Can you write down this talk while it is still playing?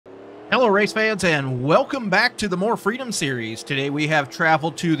Hello race fans and welcome back to the More Freedom series. Today we have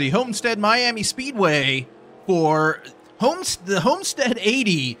traveled to the Homestead-Miami Speedway for the Homestead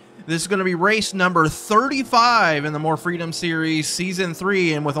 80. This is going to be race number 35 in the More Freedom series season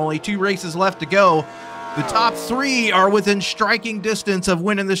 3, and with only 2 races left to go, the top 3 are within striking distance of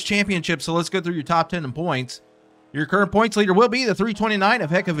winning this championship. So let's go through your top 10 in points. Your current points leader will be the 329 of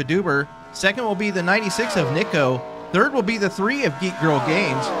Heck of a Duber. Second will be the 96 of Nico. Third will be the 3 of Geek Girl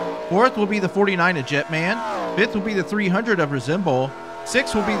Games. Fourth will be the 49 of Jetman. Fifth will be the 300 of Resemble.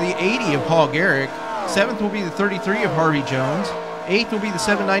 Sixth will be the 80 of Paul Garrick. Seventh will be the 33 of Harvey Jones. Eighth will be the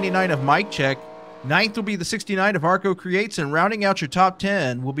 799 of Mike Check. Ninth will be the 69 of Arco Creates, and rounding out your top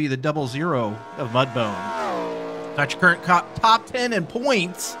 10 will be the 00 of Mudbone. That's your current top 10 in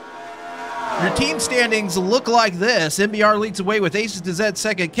points. Your team standings look like this. MBR leads the way with Aces to Zed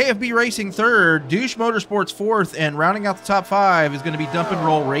second, KFB Racing third, Douche Motorsports fourth, and rounding out the top 5 is going to be Dump and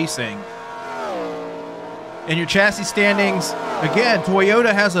Roll Racing. In your chassis standings, again,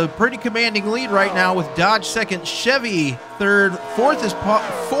 Toyota has a pretty commanding lead right now with Dodge second, Chevy third, fourth is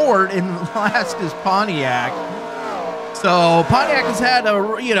Ford, and last is Pontiac. So Pontiac has had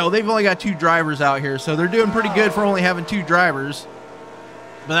they've only got 2 drivers out here, so they're doing pretty good for only having 2 drivers.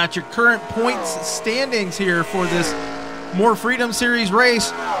 But that's your current points standings here for this More Freedom Series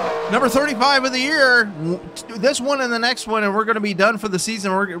race. Number 35 of the year. This one and the next one, and we're going to be done for the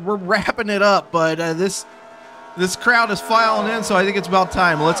season. We're wrapping it up, but this crowd is filing in, so I think it's about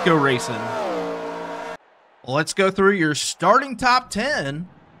time. Let's go racing. Let's go through your starting top 10.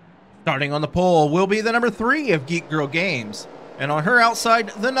 Starting on the pole will be the number 3 of Geek Girl Games, and on her outside,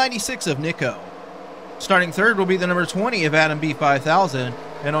 the 96 of Nico. Starting third will be the number 20 of Adam B5000,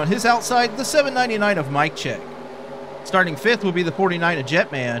 and on his outside, the 799 of Mike Check. Starting fifth will be the 49 of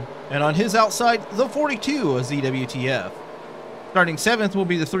Jetman, and on his outside, the 42 of ZWTF. Starting seventh will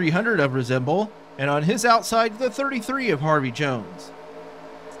be the 300 of Resemble, and on his outside, the 33 of Harvey Jones.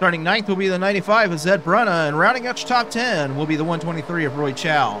 Starting ninth will be the 95 of Zed Brunna, and rounding out your top 10 will be the 123 of Roy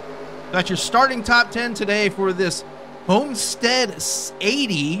Chow. That's your starting top 10 today for this Homestead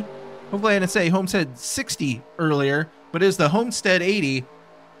 80. Hopefully I didn't say Homestead 60 earlier, but it is the Homestead 80,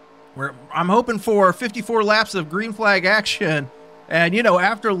 where I'm hoping for 54 laps of green flag action. And,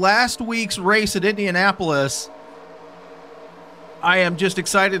 after last week's race at Indianapolis, I am just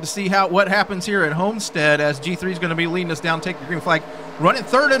excited to see what happens here at Homestead, as G3 is going to be leading us down, take the green flag. Running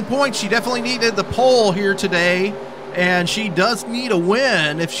third in points, she definitely needed the pole here today, and she does need a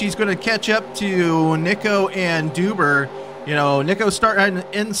win if she's going to catch up to Nico and Duber. Nico starting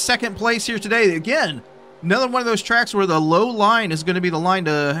in second place here today. Again, another one of those tracks where the low line is going to be the line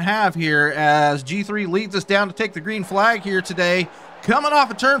to have here, as G3 leads us down to take the green flag here today. Coming off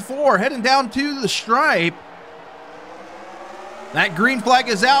of turn 4, heading down to the stripe. That green flag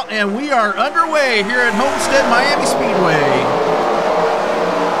is out, and we are underway here at Homestead-Miami Speedway.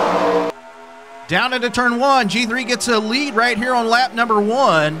 Down into turn 1, G3 gets a lead right here on lap number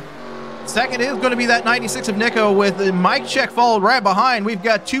 1. Second is going to be that 96 of Nico, with Mike Check followed right behind. We've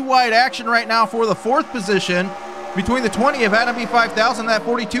got 2 wide action right now for the 4th position between the 20 of Adam B5000, that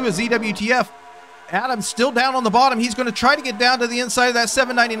 42 is ZWTF. Adam's still down on the bottom. He's going to try to get down to the inside of that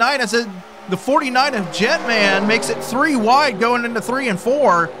 799 as the 49 of Jetman makes it 3 wide going into 3 and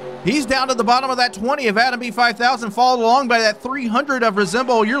 4. He's down to the bottom of that 20 of Adam B5000, followed along by that 300 of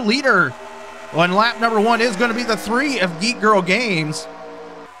Resemble. Your leader on lap number 1 is going to be the 3 of Geek Girl Games.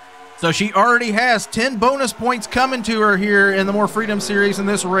 So she already has 10 bonus points coming to her here in the More Freedom series in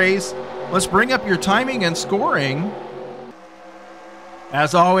this race. Let's bring up your timing and scoring.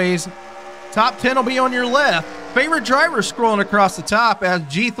 As always, top 10 will be on your left. Favorite driver scrolling across the top as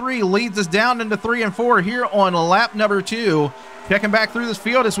G3 leads us down into 3 and 4 here on lap number 2. Checking back through this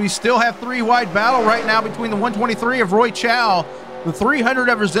field as we still have 3 wide battle right now between the 123 of Roy Chow, the 300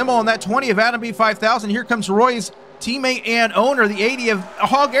 of Resemble, and that 20 of Adam B5000. Here comes Roy's teammate and owner, the 80 of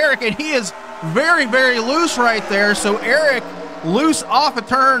Hog Eric, and he is very, very loose right there. So Eric loose off of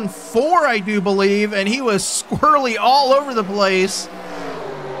turn 4, I do believe, and he was squirrely all over the place.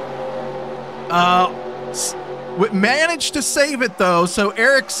 Managed to save it though, so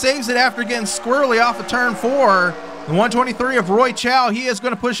Eric saves it after getting squirrely off of turn 4. The 123 of Roy Chow, he is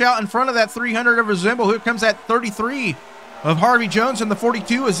going to push out in front of that 300 of Resemble. Here comes that 33 of Harvey Jones, and the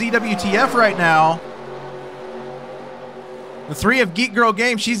 42 of ZWTF right now. The 3 of Geek Girl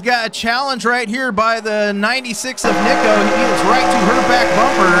Games, she's got a challenge right here by the 96 of Nico. He is right to her back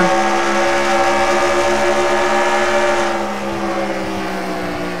bumper.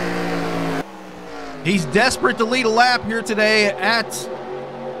 He's desperate to lead a lap here today at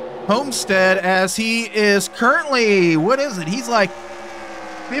Homestead, as he is currently, what is it? He's like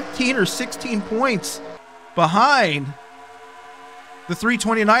 15 or 16 points behind the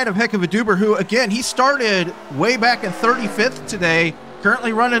 329 of Heck of a Duber, who, again, he started way back in 35th today,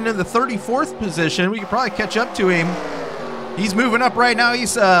 currently running in the 34th position. We could probably catch up to him. He's moving up right now.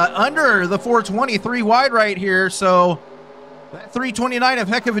 He's under the 420, 3 wide right here. So that 329 of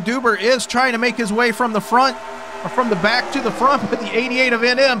Heck of a Duber is trying to make his way from the front, or from the back to the front with the 88 of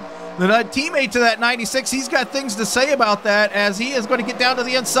NM. The teammate to that 96, he's got things to say about that, as he is going to get down to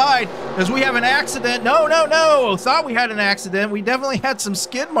the inside as we have an accident. No. Thought we had an accident. We definitely had some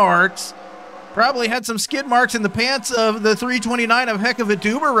skid marks. Probably had some skid marks in the pants of the 329 of Heck of a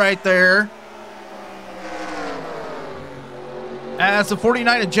Duber right there. As the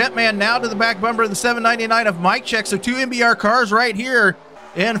 49 of Jetman now to the back bumper of the 799 of Mike Check. So 2 MBR cars right here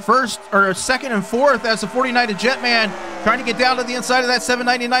in first, or second and fourth, as the 49 of Jetman trying to get down to the inside of that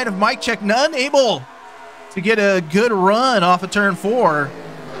 799 of Mike Check. None able to get a good run off of turn 4.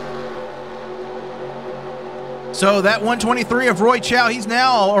 So that 123 of Roy Chow, he's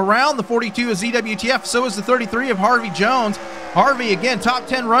now around the 42 of ZWTF. So is the 33 of Harvey Jones. Harvey, again, top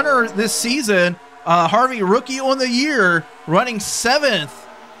 10 runner this season. Harvey, rookie on the year, running 7th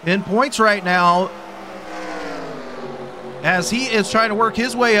in points right now, as he is trying to work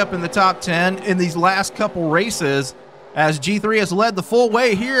his way up in the top 10 in these last couple races, as G3 has led the full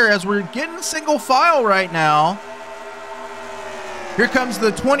way here, as we're getting single file right now. Here comes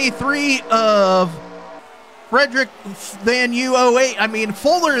the 23 of Frederick Than You 08. I mean,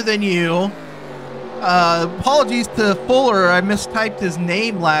 Fuller Than You. Apologies to Fuller. I mistyped his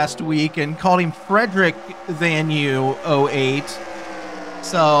name last week and called him Frederick Than You 08.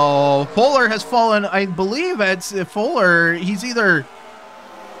 So Fuller has fallen, I believe it's Fuller, he's either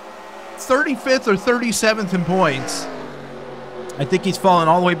 35th or 37th in points. I think he's fallen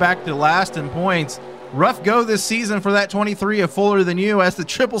all the way back to last in points. Rough go this season for that 23 of Fuller Than You, as the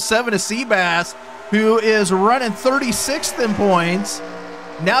 777 of Seabass, who is running 36th in points,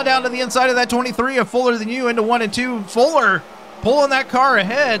 now down to the inside of that 23 of Fuller Than You into 1 and 2. Fuller pulling that car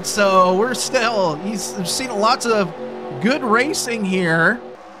ahead, so we're still, he's seen lots of good racing here.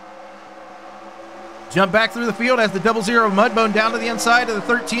 Jump back through the field as the 00 of Mudbone down to the inside of the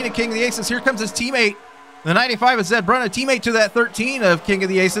 13 of King of the Aces. Here comes his teammate, the 95 of Zed Brunna, teammate to that 13 of King of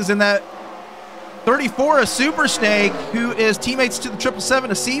the Aces, and that 34 of Super Snake, who is teammates to the 777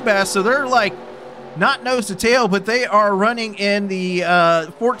 of Seabass. So they're like not nose to tail, but they are running in the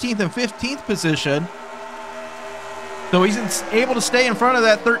 14th and 15th position. So he's able to stay in front of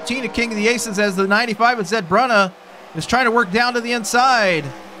that 13 of King of the Aces, as the 95 of Zed Brunna is trying to work down to the inside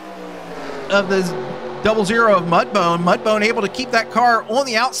of the 00 of Mudbone. Mudbone able to keep that car on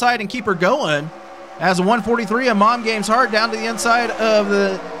the outside and keep her going, as the 143 of Mom Games Hard down to the inside of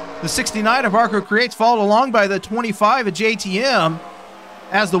the 69 of Arco Creates, followed along by the 25 of JTM,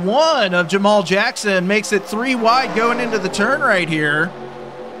 as the 1 of Jamal Jackson makes it 3 wide going into the turn right here.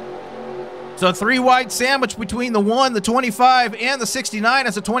 So 3 wide sandwich between the 1, the 25, and the 69,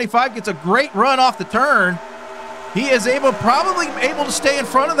 as the 25 gets a great run off the turn. He is probably able to stay in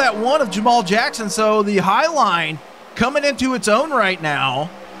front of that 1 of Jamal Jackson. So the high line coming into its own right now.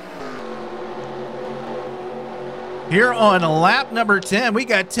 Here on lap number 10, we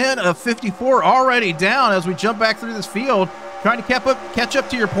got 10 of 54 already down as we jump back through this field, trying to catch up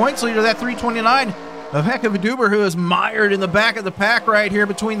to your points leader, that 329 of Heck of a Duber, who is mired in the back of the pack right here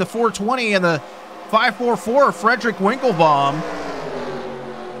between the 420 and the 544, Frederick Winklebaum.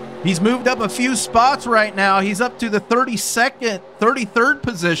 He's moved up a few spots right now. He's up to the 33rd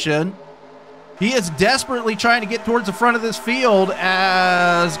position. He is desperately trying to get towards the front of this field,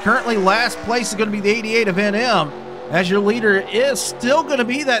 as currently last place is going to be the 88 of NM, as your leader is still going to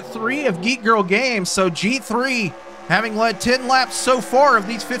be that 3 of Geek Girl Games. So G3, having led 10 laps so far of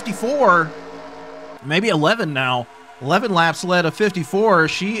these 54, maybe 11 now, 11 laps led of 54.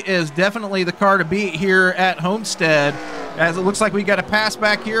 She is definitely the car to beat here at Homestead, as it looks like we got a pass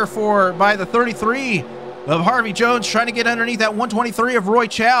back here by the 33 of Harvey Jones, trying to get underneath that 123 of Roy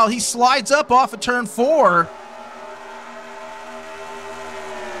Chow. He slides up off of turn 4.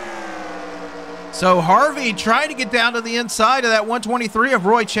 So Harvey trying to get down to the inside of that 123 of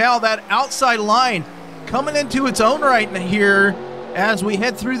Roy Chow. That outside line coming into its own right here as we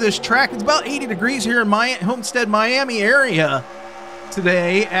head through this track. It's about 80 degrees here in Homestead-Miami area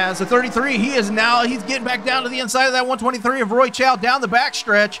today, as the 33, he's getting back down to the inside of that 123 of Roy Chow, down the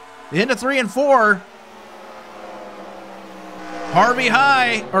backstretch into 3 and 4. Harvey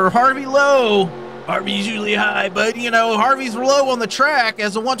high, or Harvey low. Harvey's usually high, but you know, Harvey's low on the track,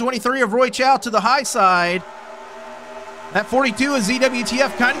 as the 123 of Roy Chow to the high side. That 42 is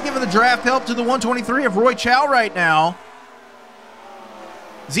ZWTF, kind of giving the draft help to the 123 of Roy Chow right now.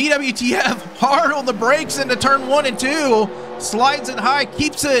 ZWTF hard on the brakes into turn 1 and 2. Slides it high,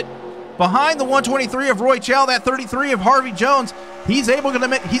 keeps it behind the 123 of Roy Chow, that 33 of Harvey Jones. He's going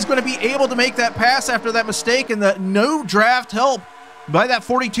to be able to make that pass after that mistake, and the no draft help by that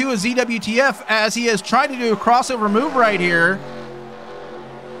 42 of ZWTF as he is trying to do a crossover move right here.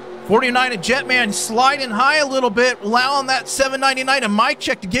 49 of Jetman sliding high a little bit, allowing that 799 of Mike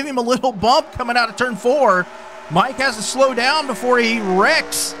Check to give him a little bump coming out of turn 4. Mike has to slow down before he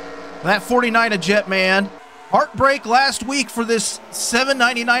wrecks that 49 of Jetman. Heartbreak last week for this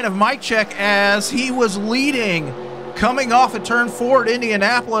 799 of Mike Check as he was leading coming off of turn 4 at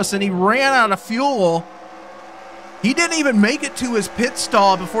Indianapolis, and he ran out of fuel. He didn't even make it to his pit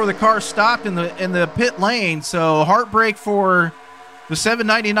stall before the car stopped in the pit lane. So heartbreak for the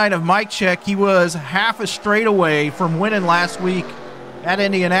 799 of Mike Check. He was half a straightaway from winning last week at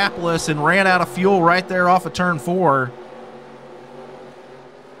Indianapolis and ran out of fuel right there off of turn 4.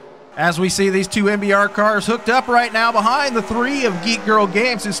 As we see these two MBR cars hooked up right now behind the 3 of Geek Girl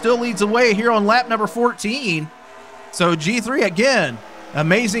Games, who still leads the way here on lap number 14. So G3 again,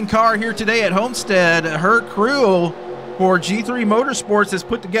 amazing car here today at Homestead. Her crew for G3 Motorsports has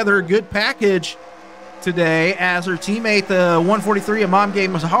put together a good package today as her teammate, the 143 of Mom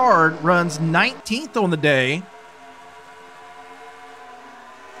Game Was Hard, runs 19th on the day.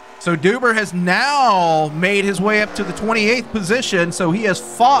 So Duber has now made his way up to the 28th position, so he has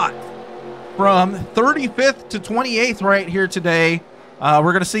fought from 35th to 28th right here today.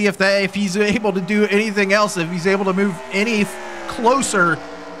 We're going to see if he's able to do anything else, if he's able to move any closer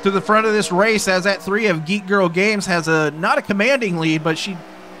to the front of this race, as that 3 of Geek Girl Games has not a commanding lead, but she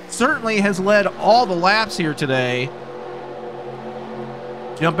certainly has led all the laps here today.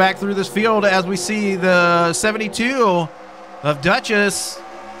 Jump back through this field as we see the 72 of Duchess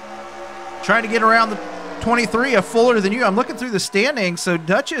trying to get around the 23 of Fuller Than You. I'm looking through the standings, so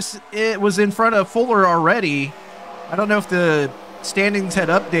Duchess was in front of Fuller already. I don't know if the standings had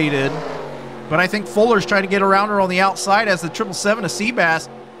updated, but I think Fuller's trying to get around her on the outside as the 777 of Seabass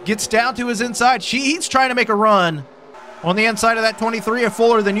gets down to his inside. He's trying to make a run on the inside of that 23 of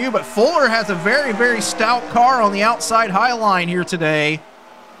Fuller Than You, but Fuller has a very, very stout car on the outside high line here today.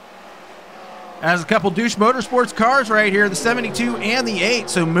 As a couple Douche Motorsports cars right here, the 72 and the 8.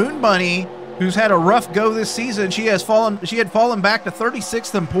 So Moon Bunny, who's had a rough go this season, she had fallen back to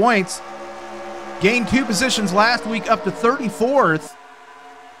 36th in points. Gained 2 positions last week up to 34th.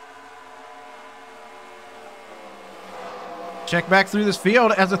 Check back through this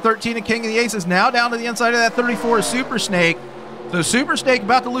field as the 13 of King of the Ace is now down to the inside of that 34 of Super Snake. So Super Snake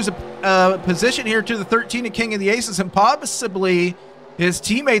about to lose a position here to the 13 of King of the Aces, and possibly his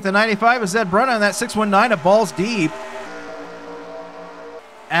teammate, the 95 of Zed Brunna, and that 619 of Balls Deep.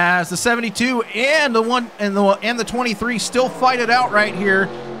 As the 72 and the 23 still fight it out right here.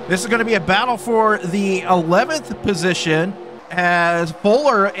 This is going to be a battle for the 11th position, as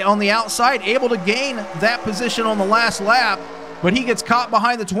Fuller on the outside able to gain that position on the last lap, but he gets caught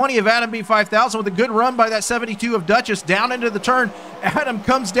behind the 20 of Adam B5000 with a good run by that 72 of Duchess down into the turn. Adam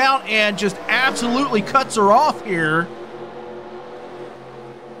comes down and just absolutely cuts her off here.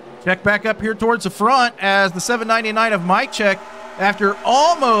 Check back up here towards the front as the 799 of Mike Check, after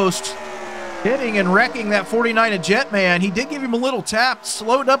almost hitting and wrecking that 49 of Jetman, he did give him a little tap,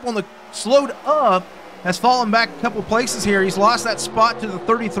 slowed up, has fallen back a couple places here. He's lost that spot to the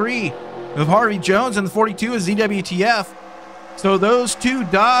 33 of Harvey Jones and the 42 of ZWTF. So those two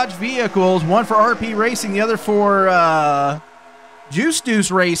Dodge vehicles, one for RP Racing, the other for Juice Deuce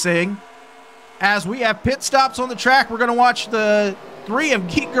Racing. As we have pit stops on the track, we're going to watch the 3 of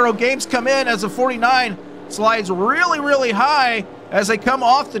Geek Girl Games come in as the 49 slides really, really high as they come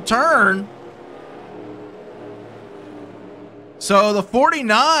off the turn. So the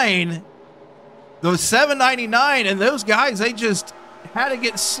 49, the 799, and those guys, they just had to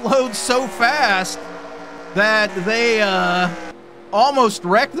get slowed so fast that they almost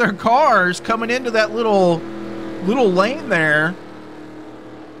wrecked their cars coming into that little lane there.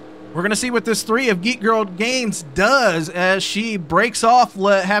 We're going to see what this 3 of Geek Girl Games does as she breaks off,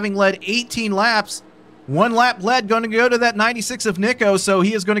 having led 18 laps. 1 lap led, going to go to that 96 of Nico, so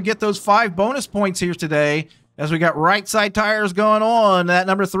he is going to get those 5 bonus points here today as we got right side tires going on. That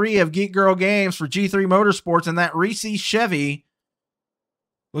number 3 of Geek Girl Games for G3 Motorsports and that Reese Chevy.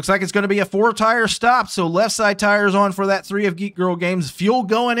 Looks like it's going to be a 4-tire stop, so left side tires on for that 3 of Geek Girl Games. Fuel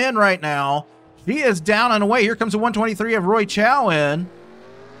going in right now. He is down and away. Here comes the 123 of Roy Chow in.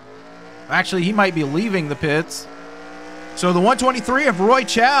 Actually, he might be leaving the pits. So the 123 of Roy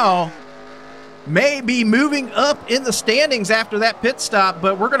Chow may be moving up in the standings after that pit stop,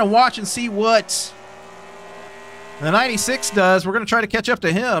 but we're going to watch and see what The 96 does. We're going to try to catch up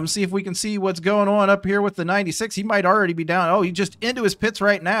to him, see if we can see what's going on up here with the 96. He might already be down. Oh, he's just into his pits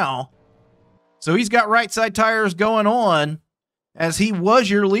right now. So he's got right side tires going on as he was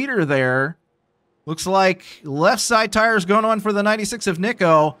your leader there. Looks like left side tires going on for the 96 of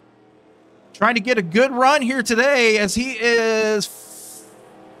Nico. Trying to get a good run here today as he is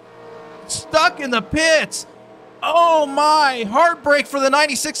stuck in the pits. Oh my, heartbreak for the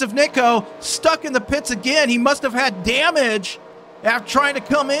 96 of Nico. Stuck in the pits again. He must have had damage after trying to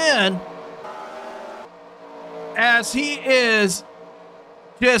come in, as he is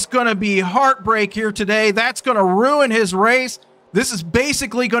just going to be heartbreak here today. That's going to ruin his race. This is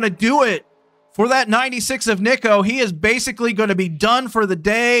basically going to do it for that 96 of Nico. He is basically going to be done for the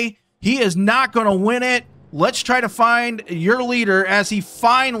day. He is not going to win it. Let's try to find your leader as he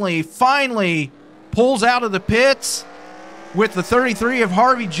finally pulls out of the pits with the 33 of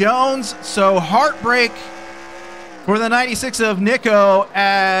Harvey Jones. So heartbreak for the 96 of Nico,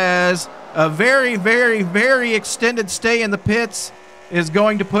 as a very extended stay in the pits is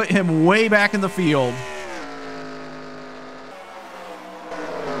going to put him way back in the field.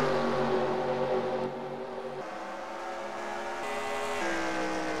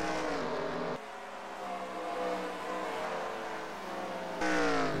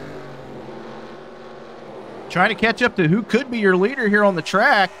 Trying to catch up to who could be your leader here on the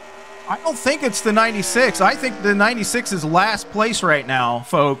track. I don't think it's the 96. I think the 96 is last place right now,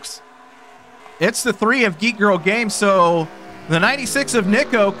 folks. It's the 3 of Geek Girl Games. So the 96 of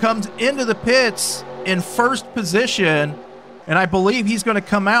Nico comes into the pits in first position, and I believe he's going to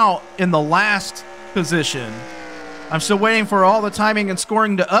come out in the last position. I'm still waiting for all the timing and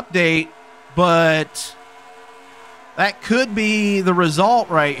scoring to update, but that could be the result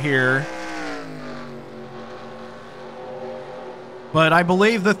right here. But I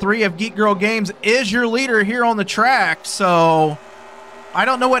believe the 3 of Geek Girl Games is your leader here on the track. So I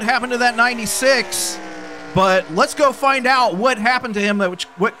don't know what happened to that 96, but let's go find out what happened to him,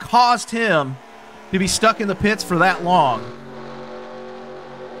 what caused him to be stuck in the pits for that long.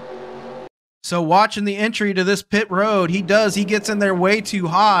 So watching the entry to this pit road, he gets in there way too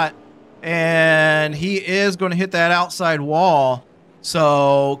hot, and he is going to hit that outside wall.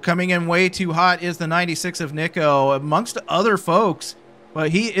 So coming in way too hot is the 96 of Nico amongst other folks,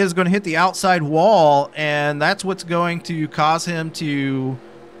 but he is going to hit the outside wall, and that's what's going to cause him to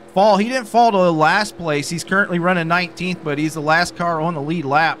fall. He didn't fall to last place. He's currently running 19th, but he's the last car on the lead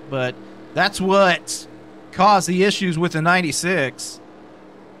lap, but that's what caused the issues with the 96.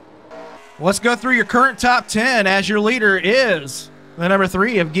 Let's go through your current top 10 as your leader is the number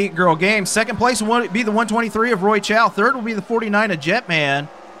 3 of Geek Girl Games. Second place will be the 123 of Roy Chow. Third will be the 49 of Jetman.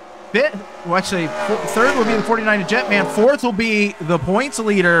 Third will be the 49 of Jetman. Fourth will be the points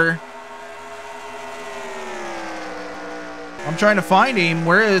leader. I'm trying to find him.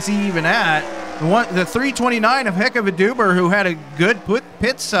 Where is he even at? The 329 of Heck of a Duber, who had a good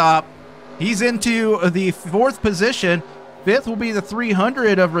pit stop. He's into the 4th position. Fifth will be the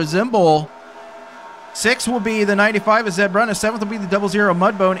 300 of Resemble. 6th will be the 95 of Zed Brunner. 7th will be the 00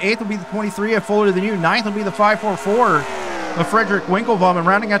 Mudbone. 8th will be the 23 of Fuller Than You. 9th will be the 544 of Frederick Winklebaum. And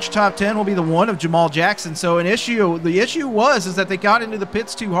rounding out your top 10 will be the 1 of Jamal Jackson. So the issue was that they got into the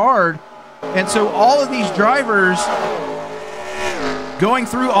pits too hard. And so all of these drivers going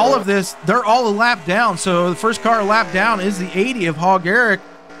through all of this, they're all a lap down. So the first car a lap down is the 80 of Hog Eric.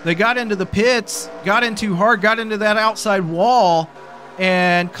 They got into the pits, got in too hard, got into that outside wall,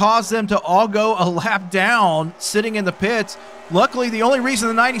 and caused them to all go a lap down sitting in the pits. Luckily, the only reason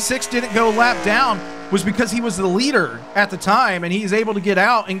the 96 didn't go a lap down was because he was the leader at the time, and he's able to get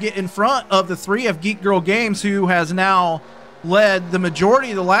out and get in front of the 3 of Geek Girl Games, who has now led the majority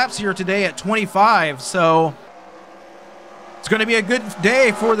of the laps here today at 25. So it's going to be a good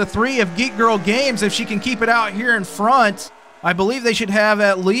day for the 3 of Geek Girl Games if she can keep it out here in front. I believe they should have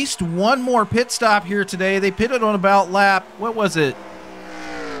at least one more pit stop here today. They pitted on about lap, what was it?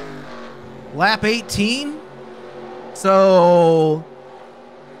 Lap 18? So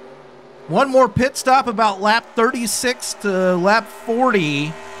one more pit stop about lap 36 to lap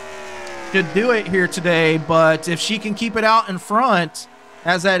 40 should do it here today. But if she can keep it out in front,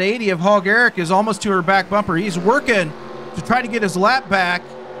 as that 80 of Hog Eric is almost to her back bumper, he's working to try to get his lap back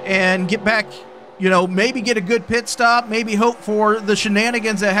and get back, you know, maybe get a good pit stop, maybe hope for the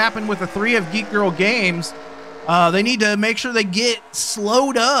shenanigans that happened with the 3 of Geek Girl Games. They need to make sure they get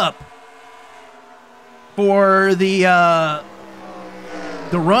slowed up for the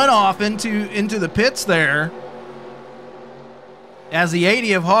runoff into the pits there. As the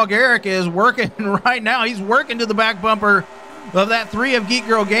 80 of Hog Eric is working right now. He's working to the back bumper of that 3 of Geek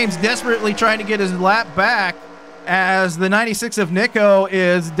Girl Games, desperately trying to get his lap back. as the 96 of Nico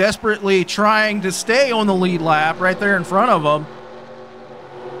is desperately trying to stay on the lead lap right there in front of him.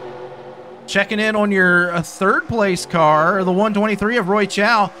 Checking in on your third place car, the 123 of Roy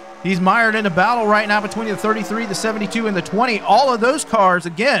Chow. He's mired in a battle right now between the 33, the 72, and the 20. All of those cars,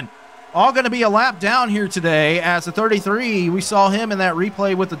 again, all going to be a lap down here today. As the 33, we saw him in that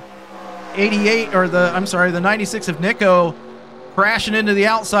replay with the 88, or the 96 of Nico crashing into the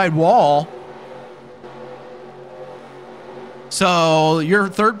outside wall. So your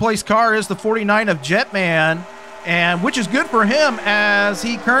third place car is the 49 of Jetman, and which is good for him as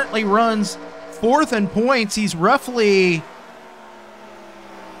he currently runs fourth in points. He's roughly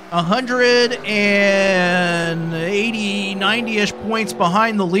 180, 90-ish points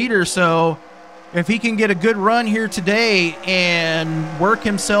behind the leader. So if he can get a good run here today and work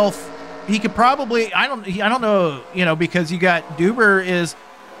himself, he could probably, I don't know, because you got Duber is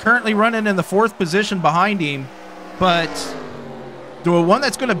currently running in the fourth position behind him, but the one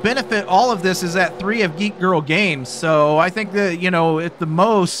that's going to benefit all of this is that 3 of Geek Girl Games. So I think that, at the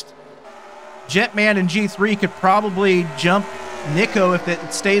most, Jetman and G3 could probably jump Nico if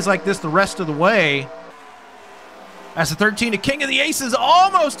it stays like this the rest of the way. As the 13 of King of the Aces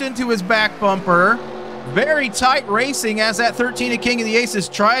almost into his back bumper. Very tight racing as that 13 of King of the Aces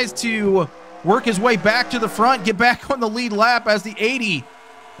tries to work his way back to the front, get back on the lead lap as the 80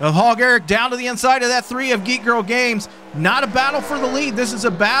 of Hog Eric down to the inside of that 3 of Geek Girl Games. Not a battle for the lead. This is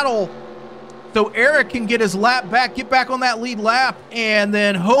a battle so Eric can get his lap back, get back on that lead lap, and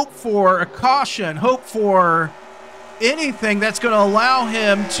then hope for a caution, hope for anything that's going to allow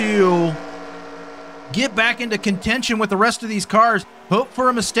him to get back into contention with the rest of these cars. Hope for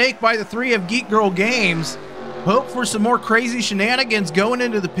a mistake by the 3 of Geek Girl Games. Hope for some more crazy shenanigans going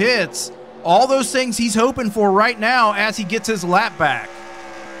into the pits. All those things he's hoping for right now as he gets his lap back.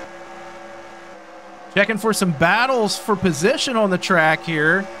 Checking for some battles for position on the track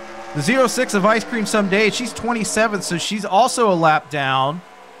here. The 06 of Ice Cream Someday, she's 27th, so she's also a lap down.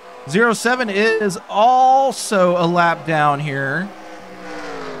 07 is also a lap down here.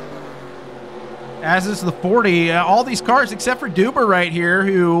 As is the 40. All these cars except for Duber right here,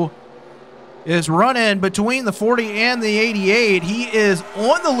 who is running between the 40 and the 88. He is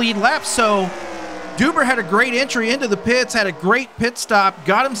on the lead lap, so Duber had a great entry into the pits, had a great pit stop,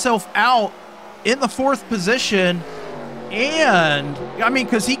 got himself out in the fourth position, and I mean,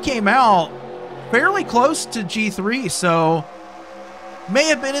 because he came out fairly close to G3, so may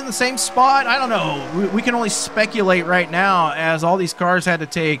have been in the same spot. I don't know. We can only speculate right now as all these cars had to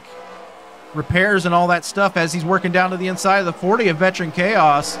take repairs and all that stuff as he's working down to the inside of the 40 of Veteran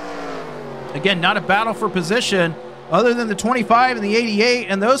Chaos. Again, not a battle for position other than the 25 and the 88,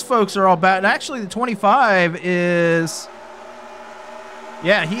 and those folks are all bad. And actually the 25 is,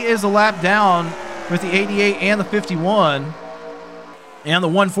 yeah, he is a lap down with the 88 and the 51 and the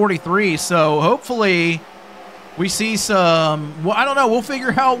 143. So hopefully we see some, well, I don't know. We'll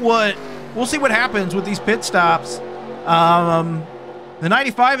figure out we'll see what happens with these pit stops. The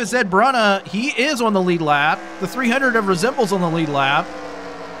 95 is Ed Brunna. He is on the lead lap. The 300 of Resembles on the lead lap.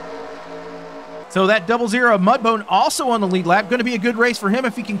 So that 00 of Mudbone also on the lead lap. Going to be a good race for him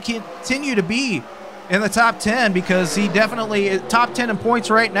if he can continue to be in the top 10, because he definitely is top 10 in points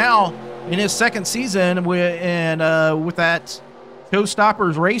right now in his second season with that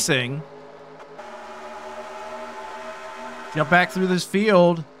Showstoppers Racing. Jump back through this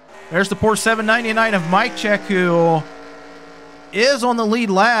field. There's the Porsche 799 of Mike Check, who is on the lead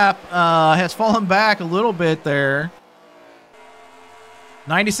lap, has fallen back a little bit there.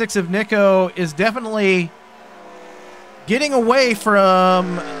 96 of Nico is definitely getting away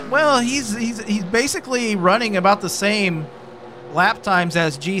from, well, he's basically running about the same lap times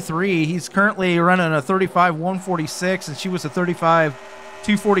as G3. He's currently running a 35.146, and she was a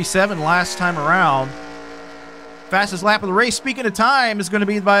 35.247 last time around. Fastest lap of the race, speaking of time, is going to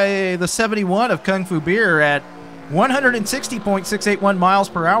be by the 71 of Kung Fu Beer at 160.681 miles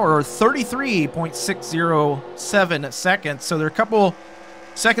per hour, or 33.607 seconds. So they're a couple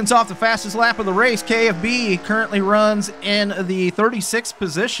seconds off the fastest lap of the race. KFB currently runs in the 36th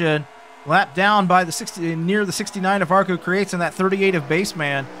position, lap down by the near the 69 of Arco Creates and that 38 of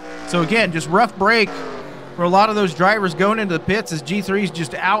Baseman. So again, just rough break for a lot of those drivers going into the pits, as G3's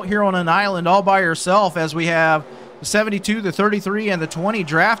just out here on an island all by herself, as we have the 72, the 33, and the 20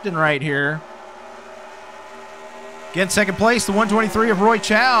 drafting right here. Again, second place, the 123 of Roy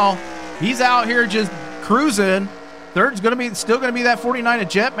Chow. He's out here just cruising. Third's still going to be that 49 of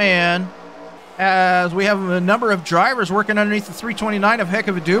Jetman, as we have a number of drivers working underneath the 329 of Heck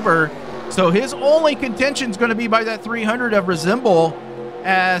of a Duber. So his only contention is going to be by that 300 of Resemble,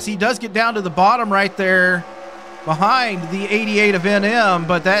 as he does get down to the bottom right there behind the 88 of NM,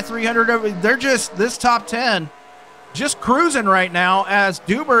 but that 300, they're just, this top 10, just cruising right now as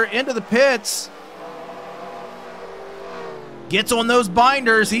Duber into the pits. Gets on those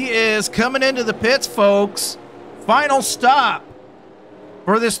binders. He is coming into the pits, folks. Final stop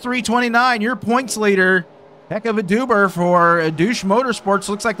for this 329. Your points leader, heck of a Duber for Douche Motorsports.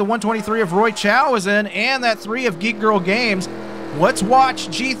 Looks like the 123 of Roy Chow is in, and that 3 of Geek Girl Games. Let's watch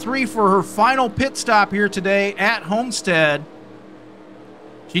G3 for her final pit stop here today at Homestead.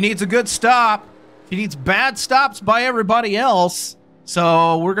 She needs a good stop. She needs bad stops by everybody else.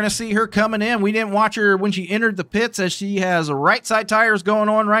 So we're going to see her coming in. We didn't watch her when she entered the pits, as she has right side tires going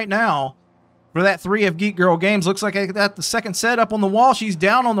on right now for that 3 of Geek Girl Games. Looks like I got the second set up on the wall. She's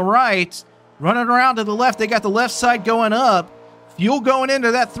down on the right, running around to the left. They got the left side going up. Fuel going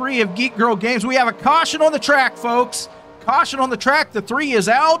into that 3 of Geek Girl Games. We have a caution on the track, folks. Caution on the track. The 3 is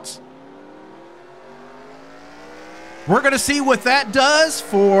out. We're going to see what that does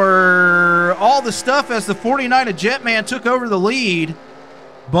for all the stuff as the 49 of Jetman took over the lead.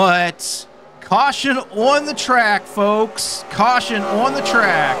 But caution on the track, folks. Caution on the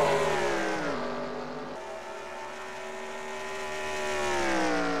track.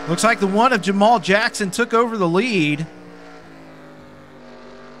 Looks like the 1 of Jamal Jackson took over the lead.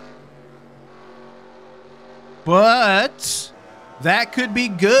 But that could be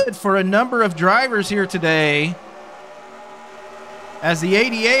good for a number of drivers here today, as the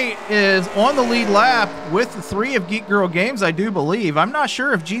 88 is on the lead lap with the 3 of Geek Girl Games, I do believe. I'm not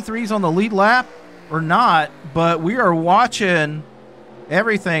sure if G3 is on the lead lap or not, but we are watching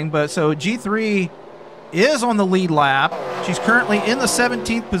everything. But so G3 is on the lead lap. She's currently in the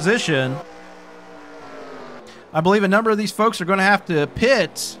 17th position. I believe a number of these folks are going to have to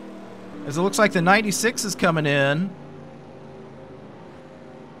pit, as it looks like the 96 is coming in.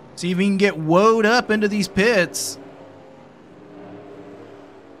 See if he can get woed up into these pits.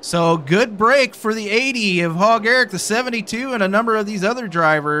 So good break for the 80 of Hog Eric, the 72, and a number of these other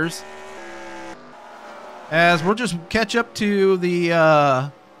drivers. As we'll just catch up to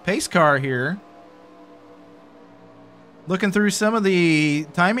the pace car here. Looking through some of the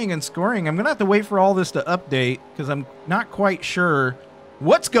timing and scoring. I'm going to have to wait for all this to update because I'm not quite sure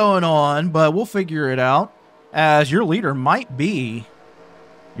what's going on, but we'll figure it out. As your leader might be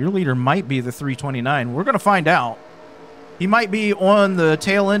the 329. We're going to find out. He might be on the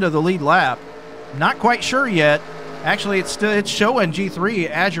tail end of the lead lap. Not quite sure yet. Actually, it's showing G3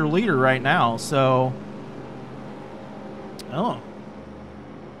 as your leader right now. So,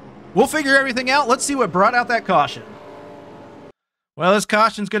 we'll figure everything out. Let's see what brought out that caution. Well, this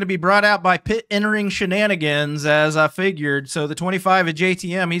caution's going to be brought out by pit entering shenanigans, as I figured. So the 25 of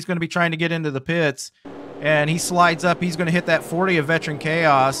JTM, he's going to be trying to get into the pits, and he slides up. He's going to hit that 40 of Veteran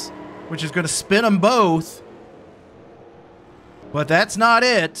Chaos, which is going to spin them both. But that's not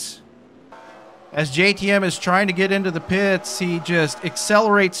it. As JTM is trying to get into the pits, he just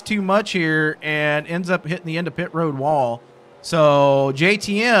accelerates too much here and ends up hitting the end of pit road wall. So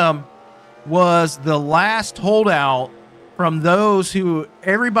JTM was the last holdout from those who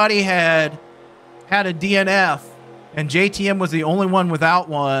everybody had a DNF, and JTM was the only one without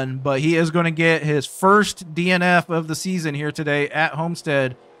one, but he is going to get his first DNF of the season here today at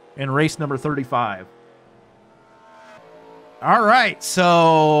Homestead in race number 35. All right,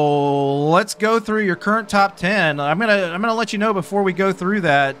 so let's go through your current top 10. I'm gonna let you know before we go through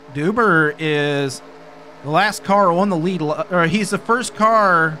that. Duber is the last car on the lead, or he's the first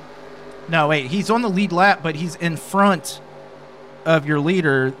car. No, wait, he's on the lead lap, but he's in front of your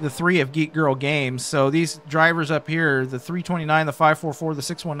leader, the 3 of Geek Girl Games. So these drivers up here, the 329, the 544, the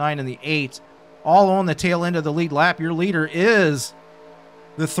 619, and the 8, all on the tail end of the lead lap. Your leader is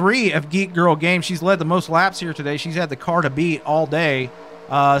the 3 of Geek Girl Games. She's led the most laps here today. She's had the car to beat all day.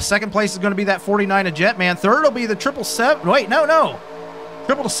 Second place is going to be that 49 of Jetman. Third will be the 777. Wait, no.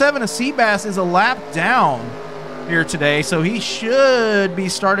 777 of Seabass is a lap down here today, so he should be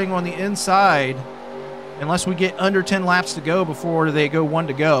starting on the inside unless we get under 10 laps to go before they go 1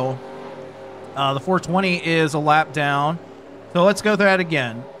 to go. The 420 is a lap down. So let's go through that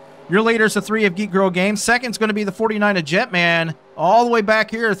again. Your leader is the 3 of Geek Girl Games. Second is going to be the 49 of Jetman. All the way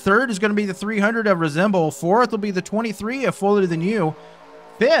back here. Third is going to be the 300 of Resemble. Fourth will be the 23 of Fuller Than You.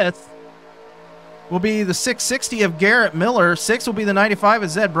 Fifth will be the 660 of Garrett Miller. Sixth will be the 95 of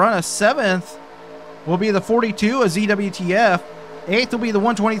Zed Brunna. Seventh will be the 42 of ZWTF. Eighth will be the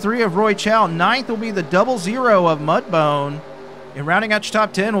 123 of Roy Chow. Ninth will be the 00 of Mudbone. And rounding out your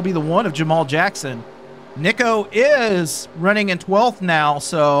top 10 will be the 1 of Jamal Jackson. Nico is running in 12th now,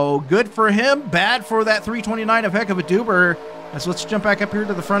 so good for him. Bad for that 329 of Heck of a Duber. So let's jump back up here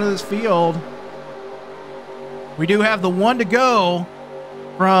to the front of this field. We do have the one to go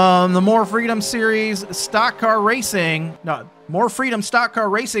from the More Freedom Series Stock Car Racing, no, More Freedom Stock Car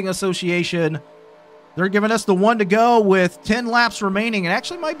Racing Association. They're giving us the one to go with 10 laps remaining. It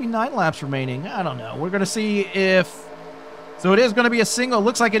actually might be 9 laps remaining. I don't know. We're going to see if... So it is going to be a single...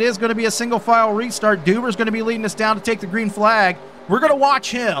 Looks like it is going to be a single file restart. Duber's going to be leading us down to take the green flag. We're going to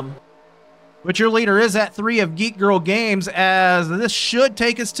watch him. But your leader is at 3 of Geek Girl Games, as this should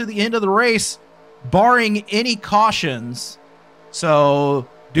take us to the end of the race, barring any cautions. So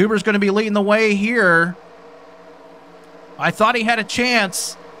Duber's going to be leading the way here. I thought he had a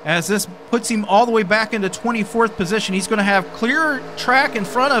chance, as this puts him all the way back into 24th position. He's going to have clear track in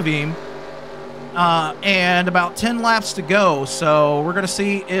front of him and about 10 laps to go. So we're going to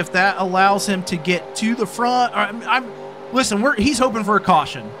see if that allows him to get to the front. Listen, he's hoping for a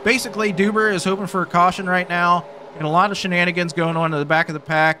caution. Basically, Duber is hoping for a caution right now, and a lot of shenanigans going on in the back of the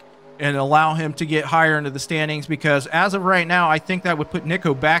pack and allow him to get higher into the standings, because as of right now, I think that would put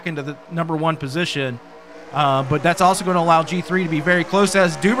Nico back into the #1 position. But that's also going to allow G3 to be very close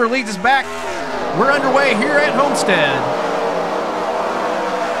as Duber leads us back. We're underway here at Homestead.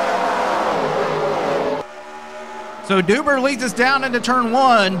 So Duber leads us down into turn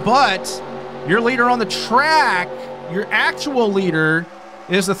 1, but your leader on the track, your actual leader,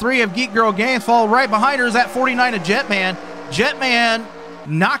 is the 3 of Geek Girl Games. Followed right behind her is that 49 of Jetman. Jetman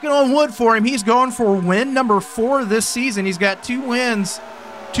knocking on wood for him. He's going for win number 4 this season. He's got 2 wins,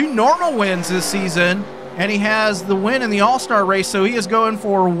 2 normal wins this season, and he has the win in the All-Star race. So he is going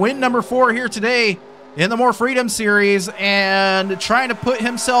for win number 4 here today in the More Freedom Series, and trying to put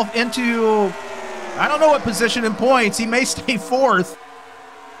himself into, I don't know what position in points. He may stay 4th,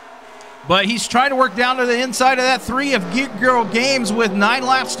 but he's trying to work down to the inside of that 3 of Geek Girl Games with 9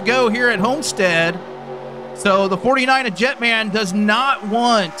 laps to go here at Homestead. So the 49 of Jetman does not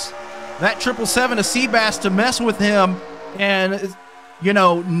want that 777 of Seabass to mess with him and, you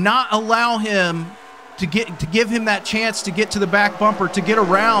know, not allow him to give him that chance to get to the back bumper, to get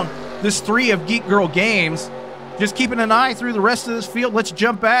around this 3 of Geek Girl Games. Just keeping an eye through the rest of this field. Let's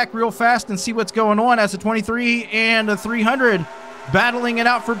jump back real fast and see what's going on as the 23 and the 300 battling it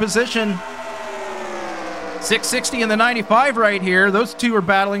out for position. 660 and the 95 right here. Those two are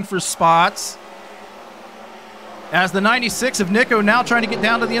battling for spots. As the 96 of Nico now trying to get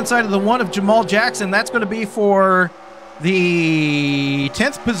down to the inside of the 1 of Jamal Jackson. That's going to be for the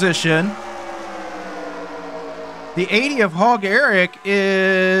 10th position. The 80 of Hog Eric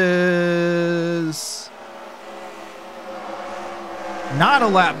is not a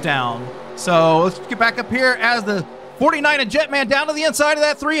lap down. So let's get back up here as the 49 of Jetman down to the inside of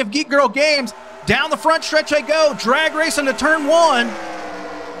that 3 of Geek Girl Games. Down the front stretch I go. Drag race into turn 1.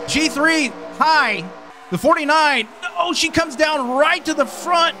 G3 high. The 49, oh, she comes down right to the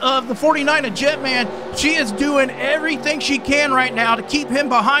front of the 49 of Jetman. She is doing everything she can right now to keep him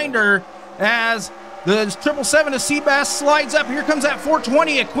behind her as the 777 of Seabass slides up. Here comes that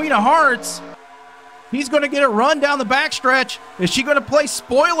 420 at Queen of Hearts. He's going to get a run down the backstretch. Is she going to play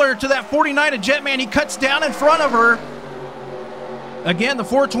spoiler to that 49 of Jetman? He cuts down in front of her. Again, the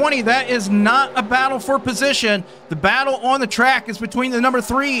 420, that is not a battle for position. The battle on the track is between the number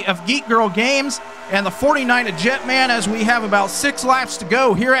 3 of Geek Girl Games and the 49 of Jetman, as we have about 6 laps to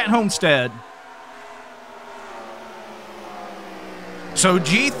go here at Homestead. So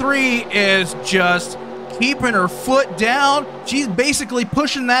G3 is just keeping her foot down. She's basically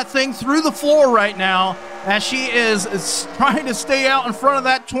pushing that thing through the floor right now as she is trying to stay out in front of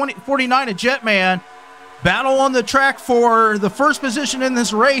that 49 of Jetman. Battle on the track for the first position in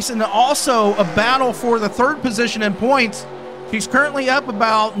this race, and also a battle for the 3rd position in points. She's currently up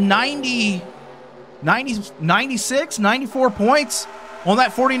about 96, 94 points on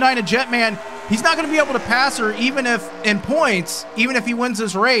that 49 of Jetman. He's not going to be able to pass her even if in points, even if he wins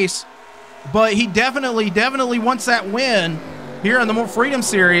this race, but he definitely wants that win here in the More Freedom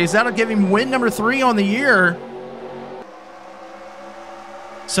Series. That'll give him win number 3 on the year.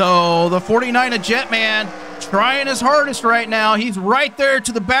 So the 49 of Jetman trying his hardest right now. He's right there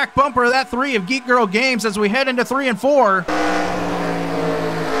to the back bumper of that 3 of Geek Girl Games as we head into 3 and 4.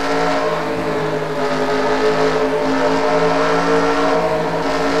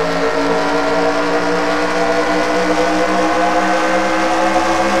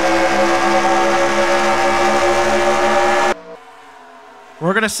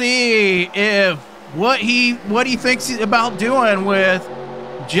 We're going to see if what he thinks about doing with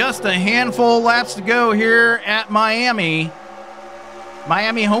just a handful of laps to go here at Miami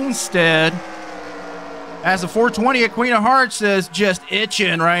Homestead, as the 420 at Queen of Hearts is just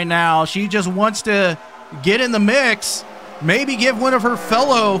itching right now. She just wants to get in the mix maybe give one of her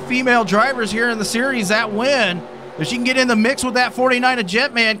fellow female drivers here in the series that win. If she can get in the mix with that 49 of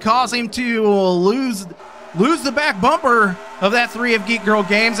Jetman, cause him to lose the back bumper of that 3 of Geek Girl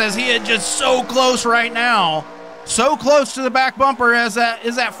Games, as he is just so close right now. So close to the back bumper as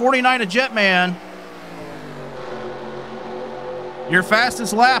that 49 of Jetman. Your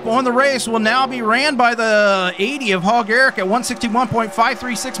fastest lap on the race will now be ran by the 80 of Hog Eric at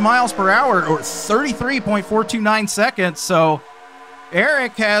 161.536 miles per hour, or 33.429 seconds. So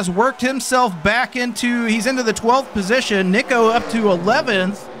Eric has worked himself back he's into the 12th position. Nico up to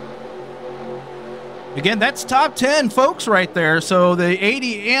 11th. Again, that's top 10 folks right there. So the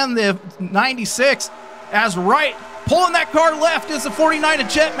 80 and the 96, as right, pulling that car left is the 49 of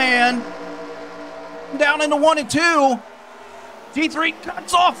Jetman. Down into 1 and 2. G3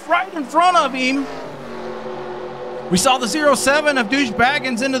 cuts off right in front of him. We saw the 07 of Douche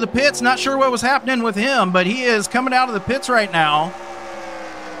Baggins into the pits. Not sure what was happening with him, but he is coming out of the pits right now.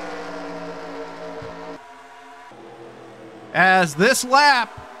 As this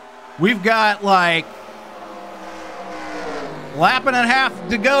lap, we've got like lap and a half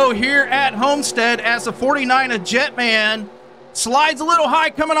to go here at Homestead, as the 49 of Jetman slides a little high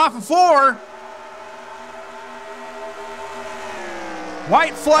coming off of 4.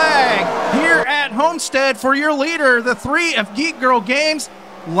 White flag here at Homestead for your leader, the 3 of Geek Girl Games.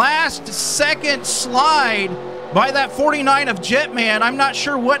 Last second slide by that 49 of Jetman. I'm not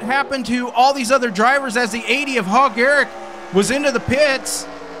sure what happened to all these other drivers, as the 80 of Hog Eric was into the pits.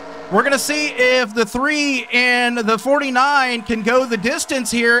 We're going to see if the 3 and the 49 can go the distance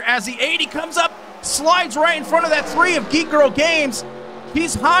here, as the 80 comes up, slides right in front of that 3 of Geek Girl Games.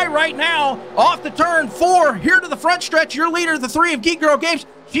 He's high right now, off the turn 4, here to the front stretch. Your leader, the 3 of Geek Girl Games.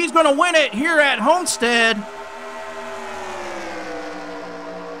 She's going to win it here at Homestead.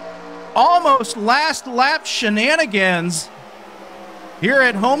 Almost last lap shenanigans here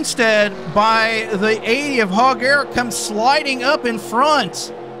at Homestead by the 80 of Hog Eric, comes sliding up in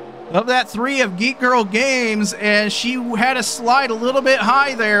front of that 3 of Geek Girl Games, and she had to slide a little bit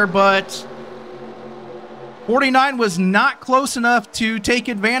high there, but 49 was not close enough to take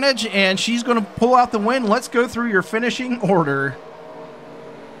advantage, and she's going to pull out the win. Let's go through your finishing order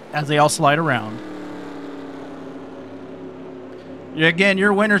as they all slide around. Again,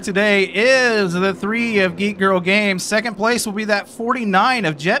 your winner today is the 3 of Geek Girl Games. Second place will be that 49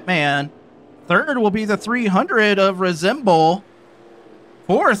 of Jetman. Third will be the 300 of Resemble.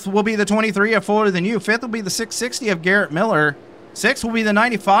 Fourth will be the 23 of Fuller Than You. Fifth will be the 660 of Garrett Miller. Sixth will be the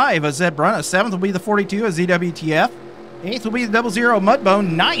 95 of Zed Brunna. Seventh will be the 42 of ZWTF. Eighth will be the 00 of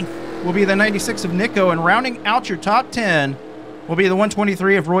Mudbone. Ninth will be the 96 of Nico. And rounding out your top 10 will be the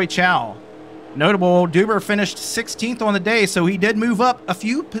 123 of Roy Chow. Notable, Duber finished 16th on the day, so he did move up a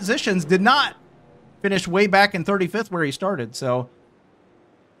few positions. Did not finish way back in 35th where he started. So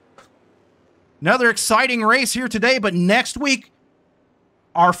another exciting race here today, but next week,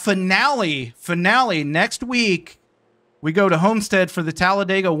 our finale next week, we go to Homestead for the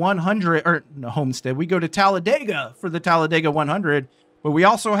Talladega 100, or no, Homestead. We go to Talladega for the Talladega 100, but we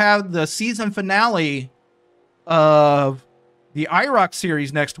also have the season finale of the IROC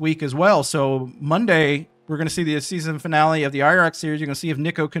series next week as well. So Monday, we're going to see the season finale of the IROC series. You're going to see if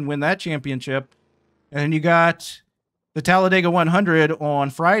Nico can win that championship. And then you got the Talladega 100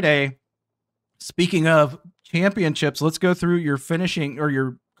 on Friday. Speaking of championships, let's go through your finishing or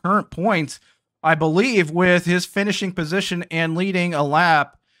your current points. I believe with his finishing position and leading a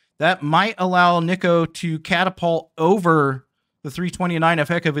lap, that might allow Nico to catapult over the 329 of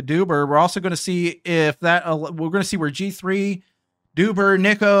Heck of a Duber. We're also going to see if that, we're going to see where G3, Duber,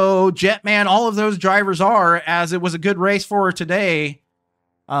 Nico, Jetman, all of those drivers are, as it was a good race for her today.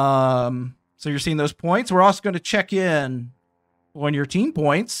 So you're seeing those points. We're also going to check in on your team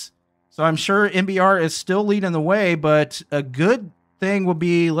points. So I'm sure MBR is still leading the way, but a good thing will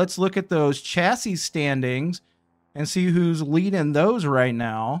be, let's look at those chassis standings and see who's leading those right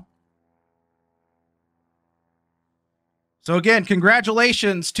now. So again,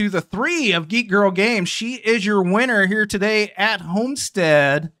 congratulations to the 3 of Geek Girl Games. She is your winner here today at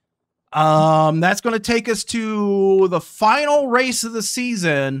Homestead. That's going to take us to the final race of the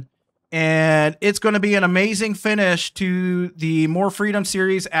season, and it's going to be an amazing finish to the More Freedom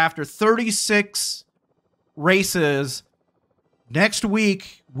Series after 36 races. Next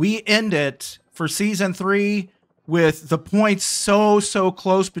week, we end it for Season 3 with the points so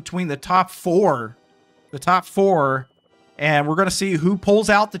close between the top four. And we're going to see who pulls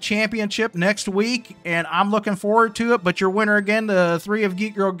out the championship next week, and I'm looking forward to it. But your winner again, the 3 of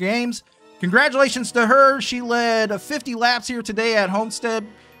Geek Girl Games. Congratulations to her. She led 50 laps here today at Homestead,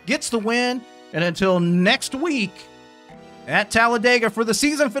 gets the win. And until next week, at Talladega for the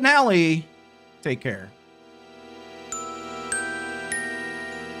season finale. Take care.